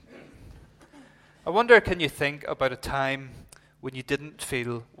I wonder, can you think about a time when you didn't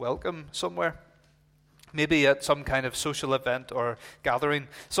feel welcome somewhere? Maybe at some kind of social event or gathering,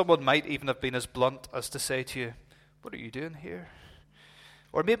 someone might even have been as blunt as to say to you, "What are you doing here?"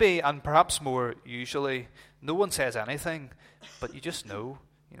 Or maybe, and perhaps more usually, no one says anything, but you just know.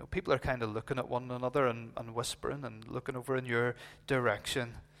 People are kind of looking at one another and whispering and looking over in your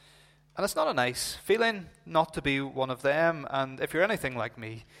direction. And it's not a nice feeling not to be one of them, and if you're anything like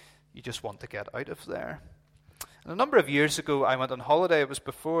me, you just want to get out of there. And a number of years ago, I went on holiday. It was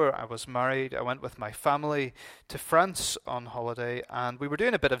before I was married. I went with my family to France on holiday, and we were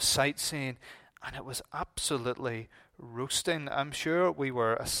doing a bit of sightseeing, and it was absolutely roasting. I'm sure we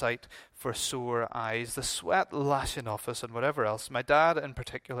were a sight for sore eyes, the sweat lashing off us and whatever else. My dad, in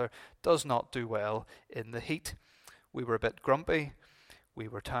particular, does not do well in the heat. We were a bit grumpy. We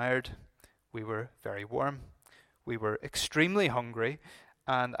were tired. We were very warm. We were extremely hungry,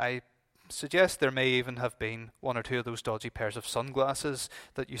 and I suggest there may even have been one or two of those dodgy pairs of sunglasses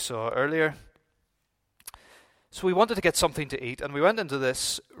that you saw earlier. So we wanted to get something to eat, and we went into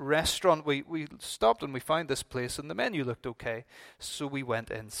this restaurant. We stopped and we found this place, and the menu looked okay, so we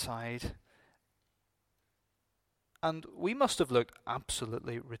went inside. And we must have looked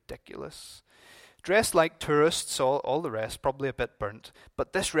absolutely ridiculous. Dressed like tourists, all the rest, probably a bit burnt,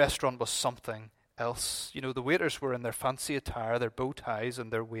 but this restaurant was something else. The waiters were in their fancy attire, their bow ties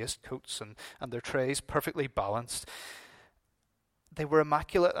and their waistcoats and their trays perfectly balanced. They were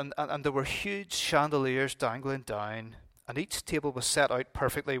immaculate, and there were huge chandeliers dangling down, and each table was set out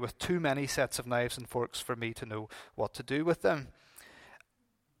perfectly with too many sets of knives and forks for me to know what to do with them.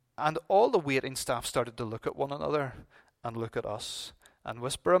 And all the waiting staff started to look at one another and look at us and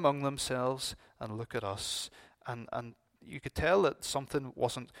whisper among themselves and look at us. And you could tell that something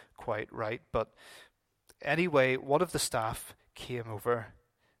wasn't quite right. But anyway, one of the staff came over,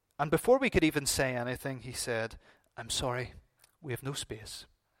 and before we could even say anything, he said, "I'm sorry, we have no space."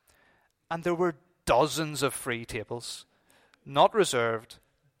 And there were dozens of free tables, not reserved,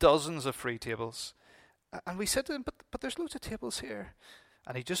 dozens of free tables. And we said to him, but there's loads of tables here.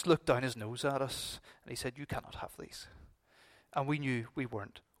 And he just looked down his nose at us, and he said, "You cannot have these." And we knew we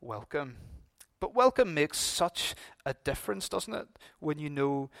weren't welcome. But welcome makes such a difference, doesn't it? When you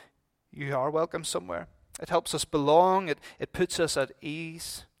know you are welcome somewhere. It helps us belong. It puts us at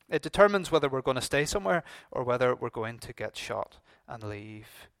ease. It determines whether we're going to stay somewhere or whether we're going to get shot and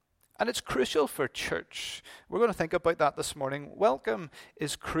leave. And it's crucial for church. We're going to think about that this morning. Welcome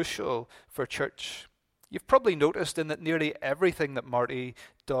is crucial for church. You've probably noticed in that nearly everything that Marty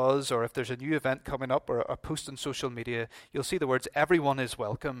does, or if there's a new event coming up or a post on social media, you'll see the words, "Everyone is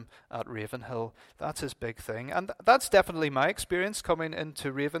welcome at Ravenhill." That's his big thing. And that's definitely my experience coming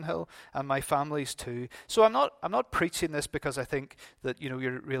into Ravenhill, and my family's too. So I'm not preaching this because I think that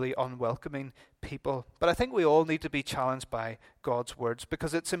you're really unwelcoming people. But I think we all need to be challenged by God's words,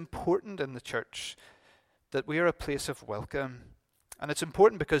 because it's important in the church that we are a place of welcome. And it's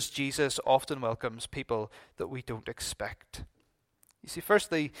important because Jesus often welcomes people that we don't expect. You see,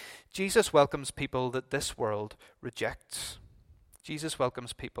 firstly, Jesus welcomes people that this world rejects. Jesus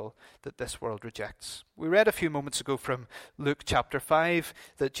welcomes people that this world rejects. We read a few moments ago from Luke chapter 5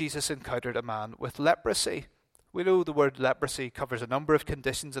 that Jesus encountered a man with leprosy. We know the word leprosy covers a number of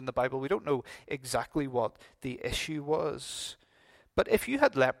conditions in the Bible. We don't know exactly what the issue was. But if you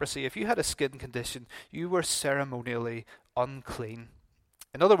had leprosy, if you had a skin condition, you were ceremonially unclean.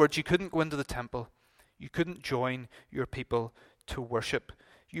 In other words, you couldn't go into the temple. You couldn't join your people to worship.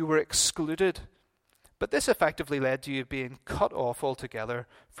 You were excluded. But this effectively led to you being cut off altogether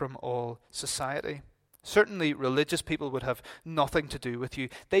from all society. Certainly, religious people would have nothing to do with you.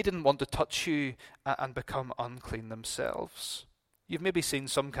 They didn't want to touch you and become unclean themselves. You've maybe seen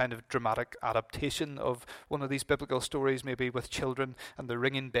some kind of dramatic adaptation of one of these biblical stories, maybe with children, and they're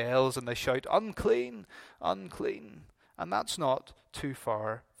ringing bells and they shout, "Unclean, unclean." And that's not too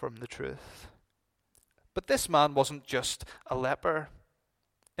far from the truth. But this man wasn't just a leper.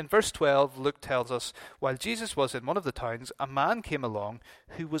 In verse 12, Luke tells us, while Jesus was in one of the towns, a man came along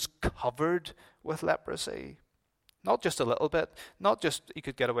who was covered with leprosy. Not just a little bit, not just he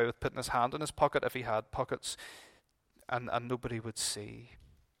could get away with putting his hand in his pocket if he had pockets, and nobody would see.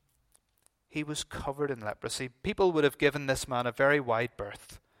 He was covered in leprosy. People would have given this man a very wide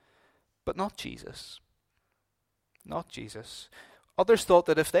berth, but not Jesus. Not Jesus. Others thought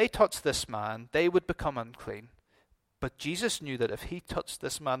that if they touched this man, they would become unclean. But Jesus knew that if he touched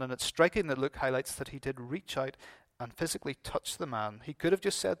this man, and it's striking that Luke highlights that he did reach out and physically touch the man. He could have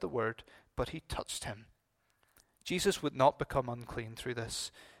just said the word, but he touched him. Jesus would not become unclean through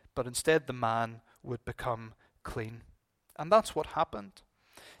this, but instead the man would become clean. And that's what happened.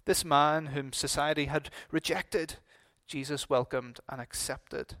 This man whom society had rejected, Jesus welcomed and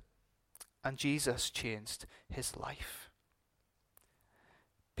accepted. And Jesus changed his life.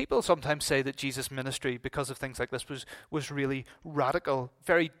 People sometimes say that Jesus' ministry, because of things like this, was really radical,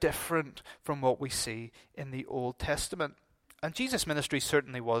 very different from what we see in the Old Testament. And Jesus' ministry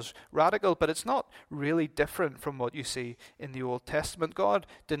certainly was radical, but it's not really different from what you see in the Old Testament. God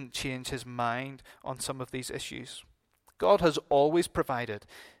didn't change his mind on some of these issues. God has always provided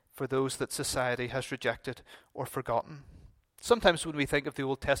for those that society has rejected or forgotten. Sometimes when we think of the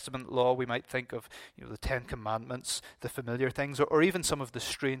Old Testament law, we might think of the Ten Commandments, the familiar things, or even some of the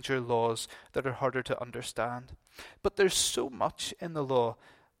stranger laws that are harder to understand. But there's so much in the law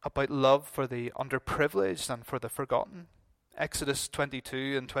about love for the underprivileged and for the forgotten. Exodus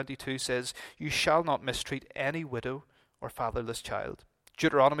 22:22 says, "You shall not mistreat any widow or fatherless child."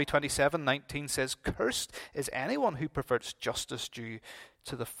 Deuteronomy 27:19 says, "Cursed is anyone who perverts justice due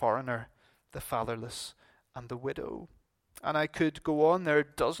to the foreigner, the fatherless, and the widow." And I could go on, there are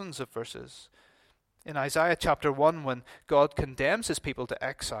dozens of verses. In Isaiah chapter 1, when God condemns his people to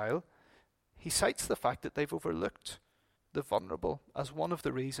exile, he cites the fact that they've overlooked the vulnerable as one of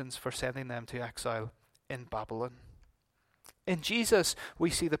the reasons for sending them to exile in Babylon. In Jesus,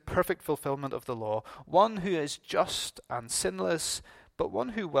 we see the perfect fulfillment of the law, one who is just and sinless, but one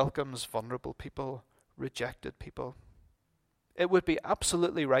who welcomes vulnerable people, rejected people. It would be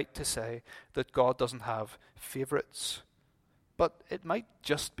absolutely right to say that God doesn't have favorites. But it might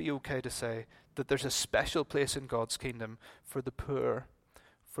just be okay to say that there's a special place in God's kingdom for the poor,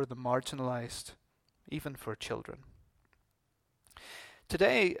 for the marginalized, even for children.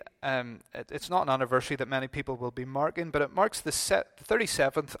 Today, it's not an anniversary that many people will be marking, but it marks the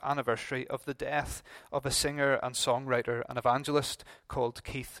 37th anniversary of the death of a singer and songwriter and evangelist called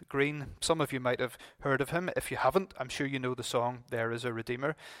Keith Green. Some of you might have heard of him. If you haven't, I'm sure you know the song "There Is a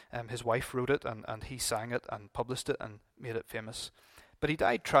Redeemer." His wife wrote it, and he sang it and published it and made it famous. But he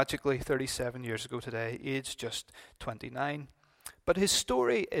died tragically 37 years ago today, aged just 29. But his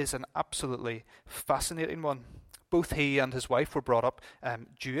story is an absolutely fascinating one. Both he and his wife were brought up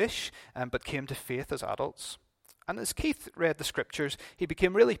Jewish, but came to faith as adults. And as Keith read the scriptures, he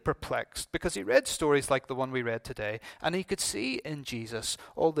became really perplexed because he read stories like the one we read today, and he could see in Jesus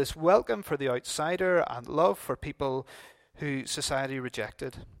all this welcome for the outsider and love for people who society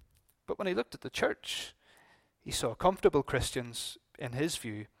rejected. But when he looked at the church, he saw comfortable Christians, in his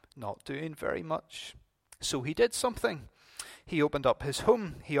view, not doing very much. So he did something. He opened up his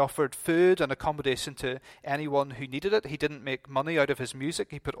home. He offered food and accommodation to anyone who needed it. He didn't make money out of his music.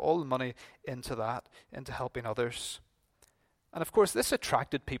 He put all the money into that, into helping others. And of course, this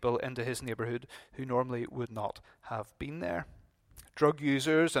attracted people into his neighborhood who normally would not have been there. Drug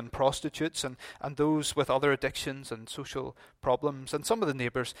users and prostitutes and those with other addictions and social problems. And some of the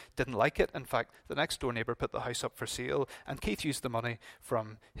neighbours didn't like it. In fact, the next door neighbour put the house up for sale, and Keith used the money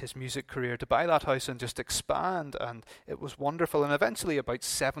from his music career to buy that house and just expand, and it was wonderful. And eventually about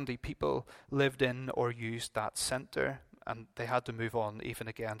 70 people lived in or used that centre, and they had to move on even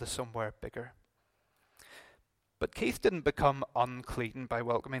again to somewhere bigger. But Keith didn't become unclean by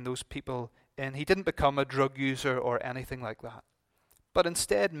welcoming those people in. He didn't become a drug user or anything like that. But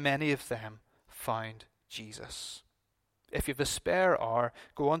instead, many of them found Jesus. If you have a spare hour,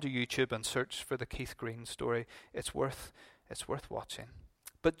 go onto YouTube and search for the Keith Green story. It's worth watching.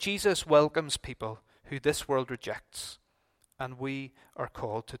 But Jesus welcomes people who this world rejects, and we are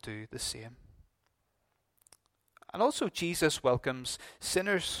called to do the same. And also Jesus welcomes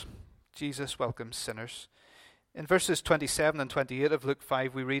sinners. Jesus welcomes sinners. In verses 27 and 28 of Luke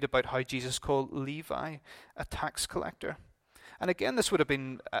 5, we read about how Jesus called Levi a tax collector. And again, this would have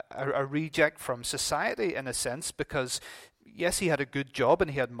been a reject from society in a sense, because yes, he had a good job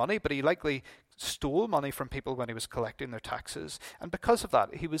and he had money, but he likely stole money from people when he was collecting their taxes. And because of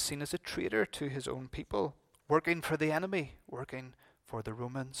that, he was seen as a traitor to his own people, working for the enemy, working for the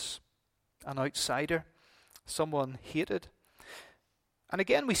Romans, an outsider, someone hated. And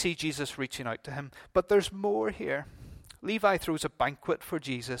again, we see Jesus reaching out to him, but there's more here. Levi throws a banquet for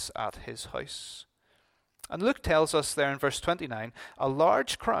Jesus at his house. And Luke tells us there in verse 29, a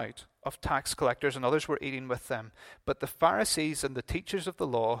large crowd of tax collectors and others were eating with them. But the Pharisees and the teachers of the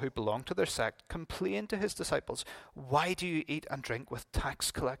law who belonged to their sect complained to his disciples, "Why do you eat and drink with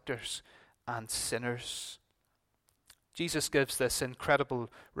tax collectors and sinners?" Jesus gives this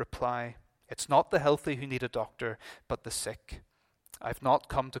incredible reply. It's not the healthy who need a doctor, but the sick. I've not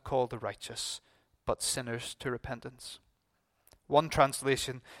come to call the righteous, but sinners to repentance. One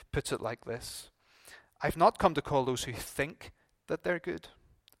translation puts it like this. I've not come to call those who think that they're good,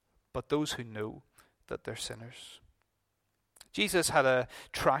 but those who know that they're sinners. Jesus had a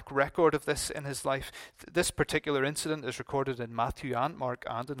track record of this in his life. This particular incident is recorded in Matthew and Mark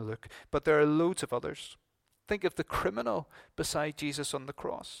and in Luke, but there are loads of others. Think of the criminal beside Jesus on the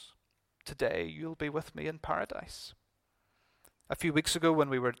cross. Today you'll be with me in paradise. A few weeks ago when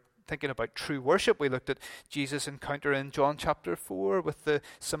we were thinking about true worship, we looked at Jesus' encounter in John chapter 4 with the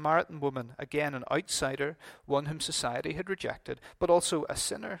Samaritan woman, again an outsider, one whom society had rejected, but also a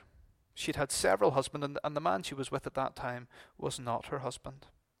sinner. She'd had several husbands, and the man she was with at that time was not her husband.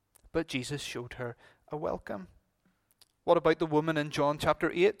 But Jesus showed her a welcome. What about the woman in John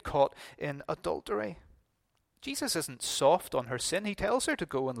chapter 8 caught in adultery? Jesus isn't soft on her sin. He tells her to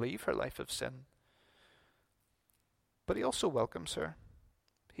go and leave her life of sin. But he also welcomes her.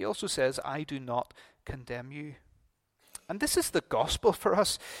 He also says, I do not condemn you. And this is the gospel for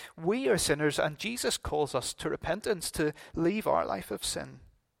us. We are sinners, and Jesus calls us to repentance, to leave our life of sin.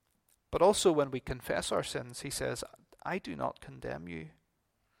 But also when we confess our sins, he says, I do not condemn you.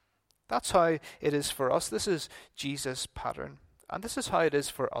 That's how it is for us. This is Jesus' pattern. And this is how it is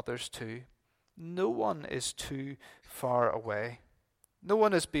for others too. No one is too far away. No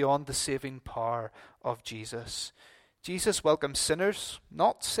one is beyond the saving power of Jesus. Jesus welcomes sinners,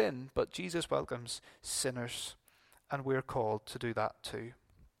 not sin, but Jesus welcomes sinners. And we're called to do that too.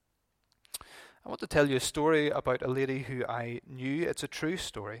 I want to tell you a story about a lady who I knew. It's a true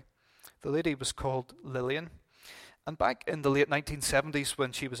story. The lady was called Lillian. And back in the late 1970s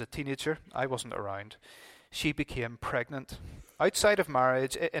when she was a teenager, I wasn't around, she became pregnant. Outside of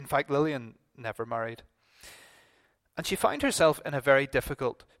marriage, in fact, Lillian never married. And she found herself in a very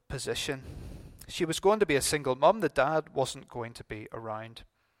difficult position. She was going to be a single mum. The dad wasn't going to be around.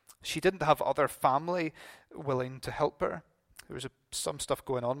 She didn't have other family willing to help her. There was some stuff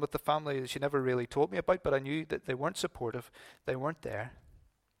going on with the family that she never really told me about, but I knew that they weren't supportive. They weren't there.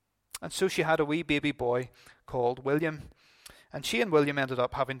 And so she had a wee baby boy called William. And she and William ended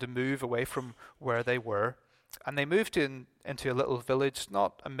up having to move away from where they were. And they moved into a little village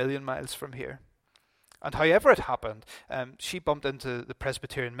not a million miles from here. And however it happened, she bumped into the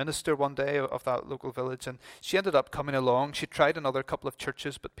Presbyterian minister one day of that local village, and she ended up coming along. She tried another couple of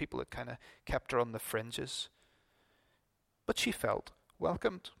churches, but people had kind of kept her on the fringes. But she felt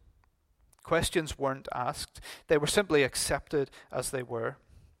welcomed. Questions weren't asked. They were simply accepted as they were.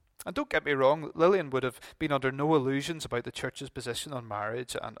 And don't get me wrong, Lillian would have been under no illusions about the church's position on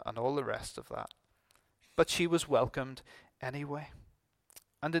marriage and all the rest of that. But she was welcomed anyway.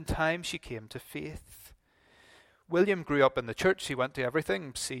 And in time she came to faith. William grew up in the church. He went to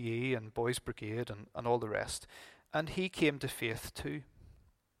everything, CE and Boys Brigade and all the rest. And he came to faith too.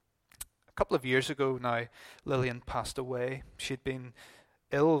 A couple of years ago now, Lillian passed away. She'd been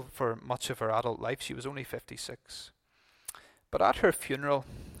ill for much of her adult life. She was only 56. But at her funeral,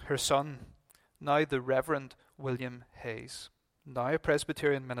 her son, now the Reverend William Hayes, now a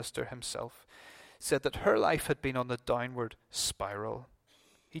Presbyterian minister himself, said that her life had been on the downward spiral.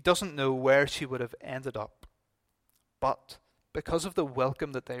 He doesn't know where she would have ended up. But because of the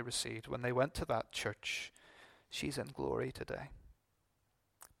welcome that they received when they went to that church, she's in glory today.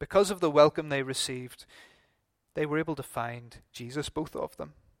 Because of the welcome they received, they were able to find Jesus, both of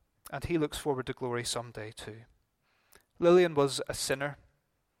them. And he looks forward to glory someday too. Lillian was a sinner.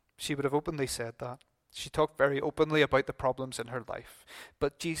 She would have openly said that. She talked very openly about the problems in her life.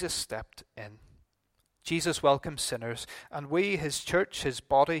 But Jesus stepped in. Jesus welcomes sinners, and we, his church, his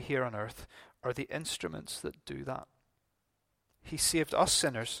body here on earth, are the instruments that do that. He saved us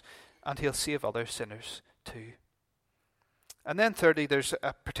sinners, and he'll save other sinners too. And then thirdly, there's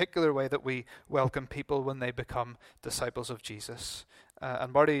a particular way that we welcome people when they become disciples of Jesus.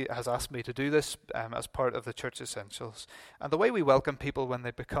 And Marty has asked me to do this as part of the Church Essentials. And the way we welcome people when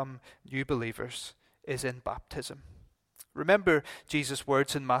they become new believers is in baptism. Remember Jesus'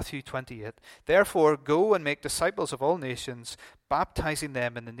 words in Matthew 28. Therefore, go and make disciples of all nations, baptizing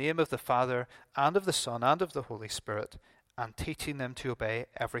them in the name of the Father and of the Son and of the Holy Spirit, and teaching them to obey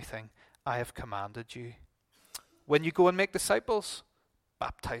everything I have commanded you. When you go and make disciples,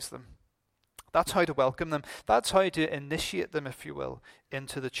 baptize them. That's how to welcome them. That's how to initiate them, if you will,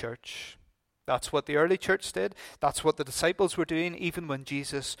 into the church. That's what the early church did. That's what the disciples were doing even when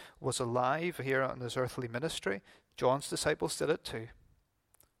Jesus was alive here on his earthly ministry. John's disciples did it too.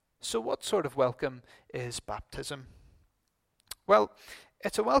 So what sort of welcome is baptism? Well,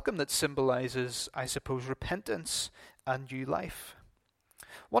 it's a welcome that symbolizes, I suppose, repentance and new life.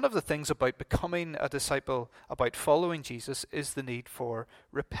 One of the things about becoming a disciple, about following Jesus, is the need for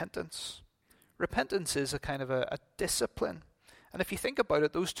repentance. Repentance is a kind of a discipline, And if you think about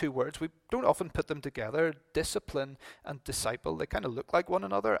it, those two words, we don't often put them together. Discipline and disciple, they kind of look like one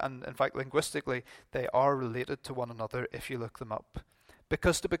another. And in fact, linguistically, they are related to one another if you look them up.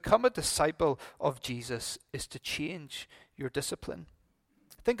 Because to become a disciple of Jesus is to change your discipline.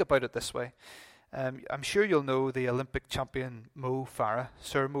 Think about it this way. I'm sure you'll know the Olympic champion Mo Farah,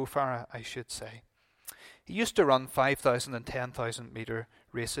 Sir Mo Farah, I should say. He used to run 5,000 and 10,000 metre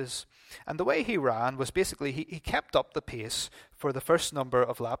races. And the way he ran was basically he kept up the pace for the first number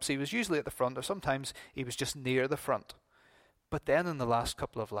of laps. He was usually at the front, or sometimes he was just near the front. But then in the last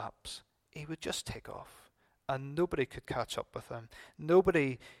couple of laps, he would just take off. And nobody could catch up with him.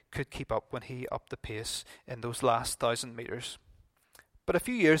 Nobody could keep up when he upped the pace in those last 1,000 metres. But a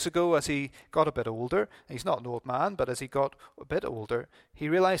few years ago, as he got a bit older, he's not an old man, but as he got a bit older, he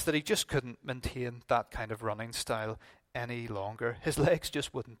realised that he just couldn't maintain that kind of running style any longer. His legs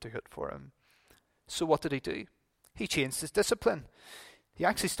just wouldn't do it for him. So what did he do? He changed his discipline. He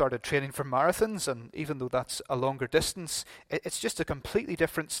actually started training for marathons, and even though that's a longer distance, it's just a completely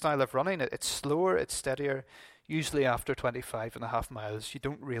different style of running. It's slower, it's steadier. Usually after 25.5 miles, you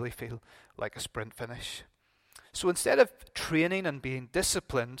don't really feel like a sprint finish. So instead of training and being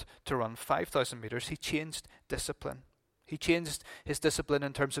disciplined to run 5,000 metres, he changed discipline. He changed his discipline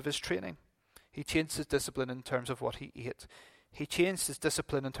in terms of his training. He changed his discipline in terms of what he ate. He changed his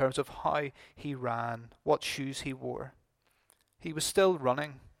discipline in terms of how he ran, what shoes he wore. He was still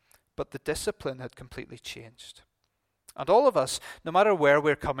running, but the discipline had completely changed. And all of us, no matter where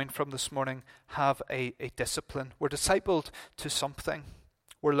we're coming from this morning, have a discipline. We're discipled to something.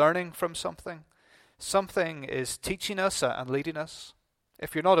 We're learning from something. Something is teaching us and leading us.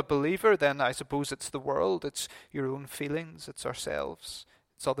 If you're not a believer, then I suppose it's the world, it's your own feelings, it's ourselves,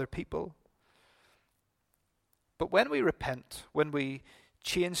 it's other people. But when we repent, when we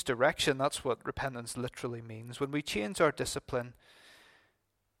change direction, that's what repentance literally means. When we change our discipline,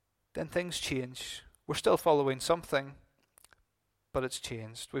 then things change. We're still following something, but it's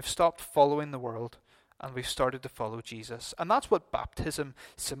changed. We've stopped following the world, and we've started to follow Jesus. And that's what baptism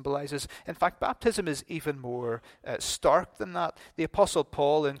symbolizes. In fact, baptism is even more stark than that. The Apostle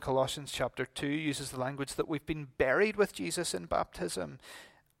Paul in Colossians chapter 2 uses the language that we've been buried with Jesus in baptism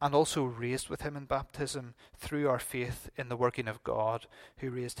and also raised with him in baptism through our faith in the working of God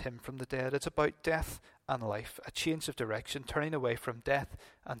who raised him from the dead. It's about death and life, a change of direction, turning away from death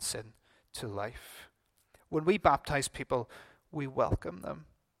and sin to life. When we baptize people, we welcome them.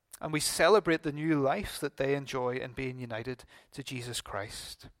 And we celebrate the new life that they enjoy in being united to Jesus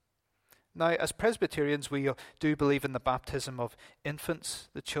Christ. Now, as Presbyterians, we do believe in the baptism of infants,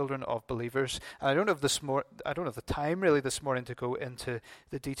 the children of believers. And I don't have the time really this morning to go into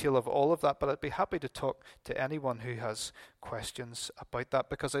the detail of all of that, but I'd be happy to talk to anyone who has questions about that,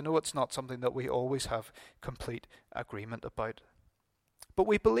 because I know it's not something that we always have complete agreement about. But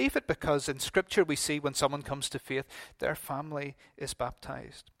we believe it because in Scripture we see when someone comes to faith, their family is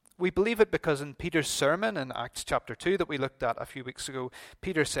baptized. We believe it because in Peter's sermon in Acts chapter 2 that we looked at a few weeks ago,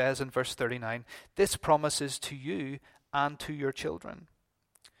 Peter says in verse 39, "This promise is to you and to your children."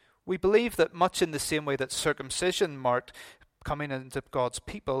 We believe that much in the same way that circumcision marked coming into God's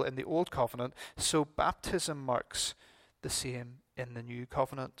people in the Old Covenant, so baptism marks the same in the New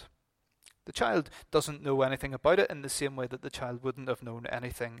Covenant. The child doesn't know anything about it in the same way that the child wouldn't have known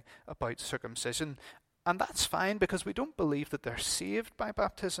anything about circumcision. And that's fine because we don't believe that they're saved by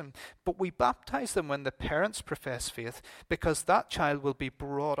baptism, but we baptize them when the parents profess faith because that child will be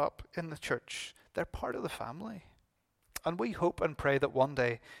brought up in the church. They're part of the family. And we hope and pray that one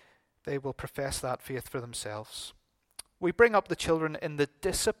day they will profess that faith for themselves. We bring up the children in the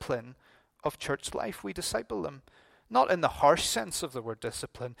discipline of church life. We disciple them. Not in the harsh sense of the word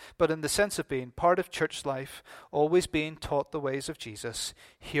discipline, but in the sense of being part of church life, always being taught the ways of Jesus,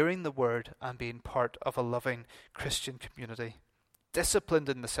 hearing the word and being part of a loving Christian community. Disciplined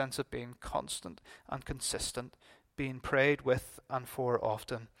in the sense of being constant and consistent, being prayed with and for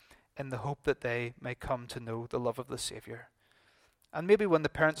often, in the hope that they may come to know the love of the Saviour. And maybe when the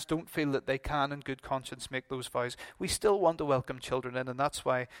parents don't feel that they can in good conscience make those vows, we still want to welcome children in, and that's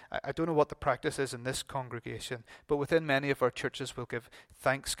why I don't know what the practice is in this congregation, but within many of our churches we'll give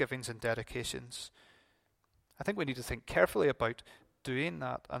thanksgivings and dedications. I think we need to think carefully about doing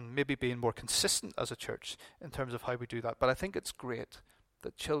that and maybe being more consistent as a church in terms of how we do that. But I think it's great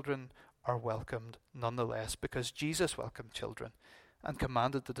that children are welcomed nonetheless, because Jesus welcomed children and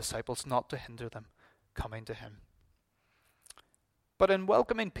commanded the disciples not to hinder them coming to him. But in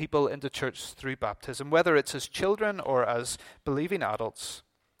welcoming people into church through baptism, whether it's as children or as believing adults,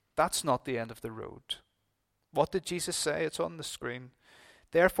 that's not the end of the road. What did Jesus say? It's on the screen.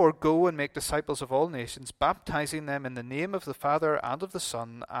 Therefore go and make disciples of all nations, baptizing them in the name of the Father and of the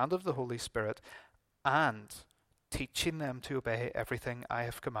Son and of the Holy Spirit, and teaching them to obey everything I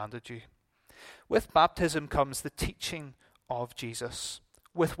have commanded you. With baptism comes the teaching of Jesus.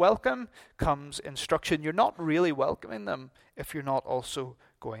 With welcome comes instruction. You're not really welcoming them if you're not also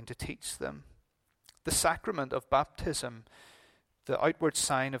going to teach them. The sacrament of baptism, the outward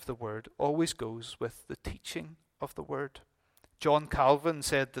sign of the word, always goes with the teaching of the word. John Calvin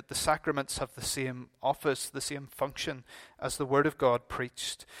said that the sacraments have the same office, the same function as the word of God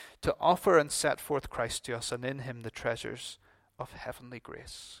preached, to offer and set forth Christ to us, and in him the treasures of heavenly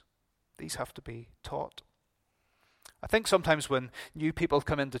grace. These have to be taught. I think sometimes when new people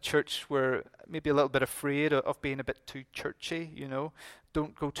come into church, we're maybe a little bit afraid of being a bit too churchy,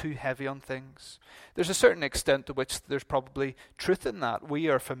 Don't go too heavy on things. There's a certain extent to which there's probably truth in that. We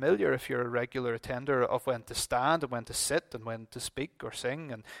are familiar, if you're a regular attender, of when to stand and when to sit and when to speak or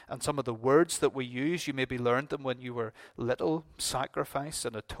sing. And some of the words that we use, you maybe learned them when you were little. Sacrifice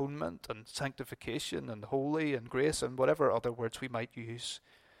and atonement and sanctification and holy and grace and whatever other words we might use.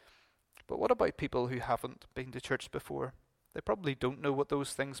 But what about people who haven't been to church before? They probably don't know what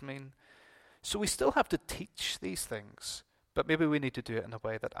those things mean. So we still have to teach these things, but maybe we need to do it in a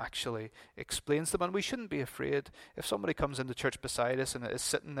way that actually explains them. And we shouldn't be afraid if somebody comes into church beside us and is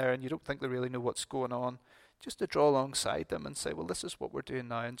sitting there and you don't think they really know what's going on, just to draw alongside them and say, well, this is what we're doing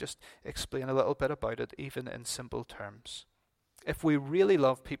now, and just explain a little bit about it, even in simple terms. If we really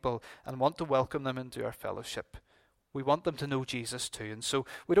love people and want to welcome them into our fellowship, we want them to know Jesus too, and so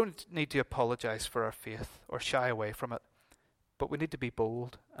we don't need to apologize for our faith or shy away from it, but we need to be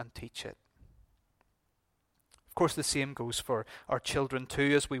bold and teach it. Of course, the same goes for our children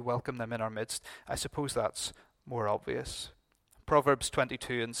too, as we welcome them in our midst. I suppose that's more obvious. Proverbs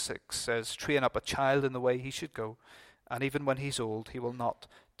 22:6 says, "Train up a child in the way he should go, and even when he's old, he will not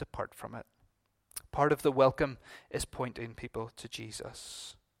depart from it." Part of the welcome is pointing people to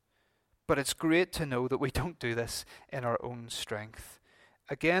Jesus. But it's great to know that we don't do this in our own strength.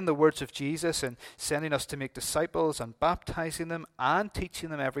 Again, the words of Jesus in sending us to make disciples and baptizing them and teaching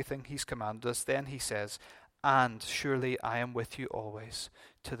them everything he's commanded us, then he says, "And surely I am with you always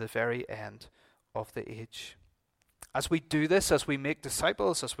to the very end of the age." As we do this, as we make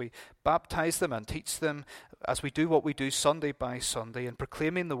disciples, as we baptize them and teach them, as we do what we do Sunday by Sunday in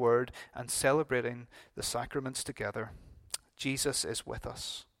proclaiming the word and celebrating the sacraments together, Jesus is with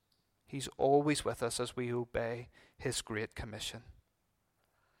us. He's always with us as we obey his great commission.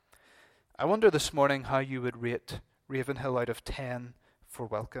 I wonder this morning how you would rate Ravenhill out of 10 for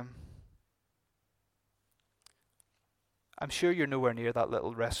welcome. I'm sure you're nowhere near that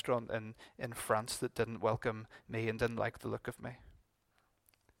little restaurant in France that didn't welcome me and didn't like the look of me.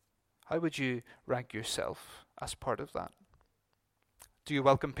 How would you rank yourself as part of that? Do you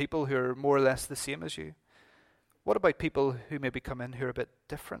welcome people who are more or less the same as you? What about people who maybe come in who are a bit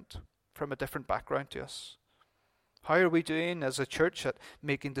different, from a different background to us? How are we doing as a church at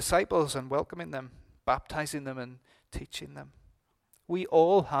making disciples and welcoming them, baptizing them and teaching them? We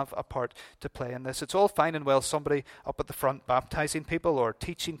all have a part to play in this. It's all fine and well somebody up at the front baptizing people or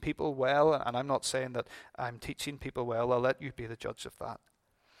teaching people well, and I'm not saying that I'm teaching people well. I'll let you be the judge of that.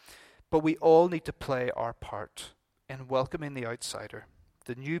 But we all need to play our part in welcoming the outsider,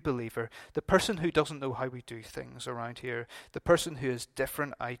 the new believer, the person who doesn't know how we do things around here, the person who has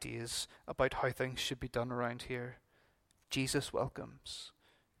different ideas about how things should be done around here. Jesus welcomes.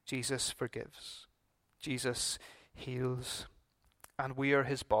 Jesus forgives. Jesus heals. And we are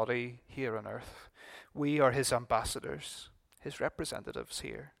his body here on earth. We are his ambassadors, his representatives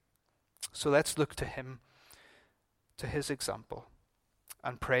here. So let's look to him, to his example,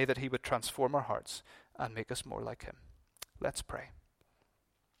 and pray that he would transform our hearts and make us more like him. Let's pray.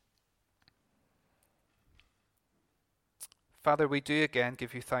 Father, we do again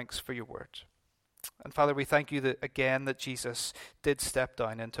give you thanks for your word. And Father, we thank you that Jesus did step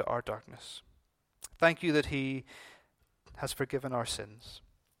down into our darkness. Thank you that he has forgiven our sins.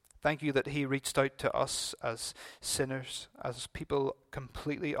 Thank you that he reached out to us as sinners, as people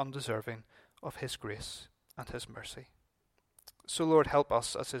completely undeserving of his grace and his mercy. So Lord, help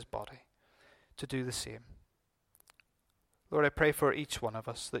us as his body to do the same. Lord, I pray for each one of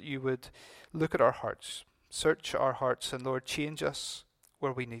us that you would look at our hearts, search our hearts, and Lord, change us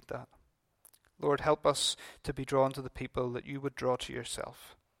where we need that. Lord, help us to be drawn to the people that you would draw to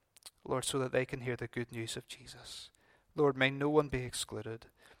yourself. Lord, so that they can hear the good news of Jesus. Lord, may no one be excluded,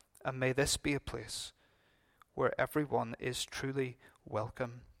 and may this be a place where everyone is truly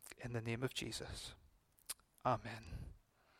welcome in the name of Jesus. Amen.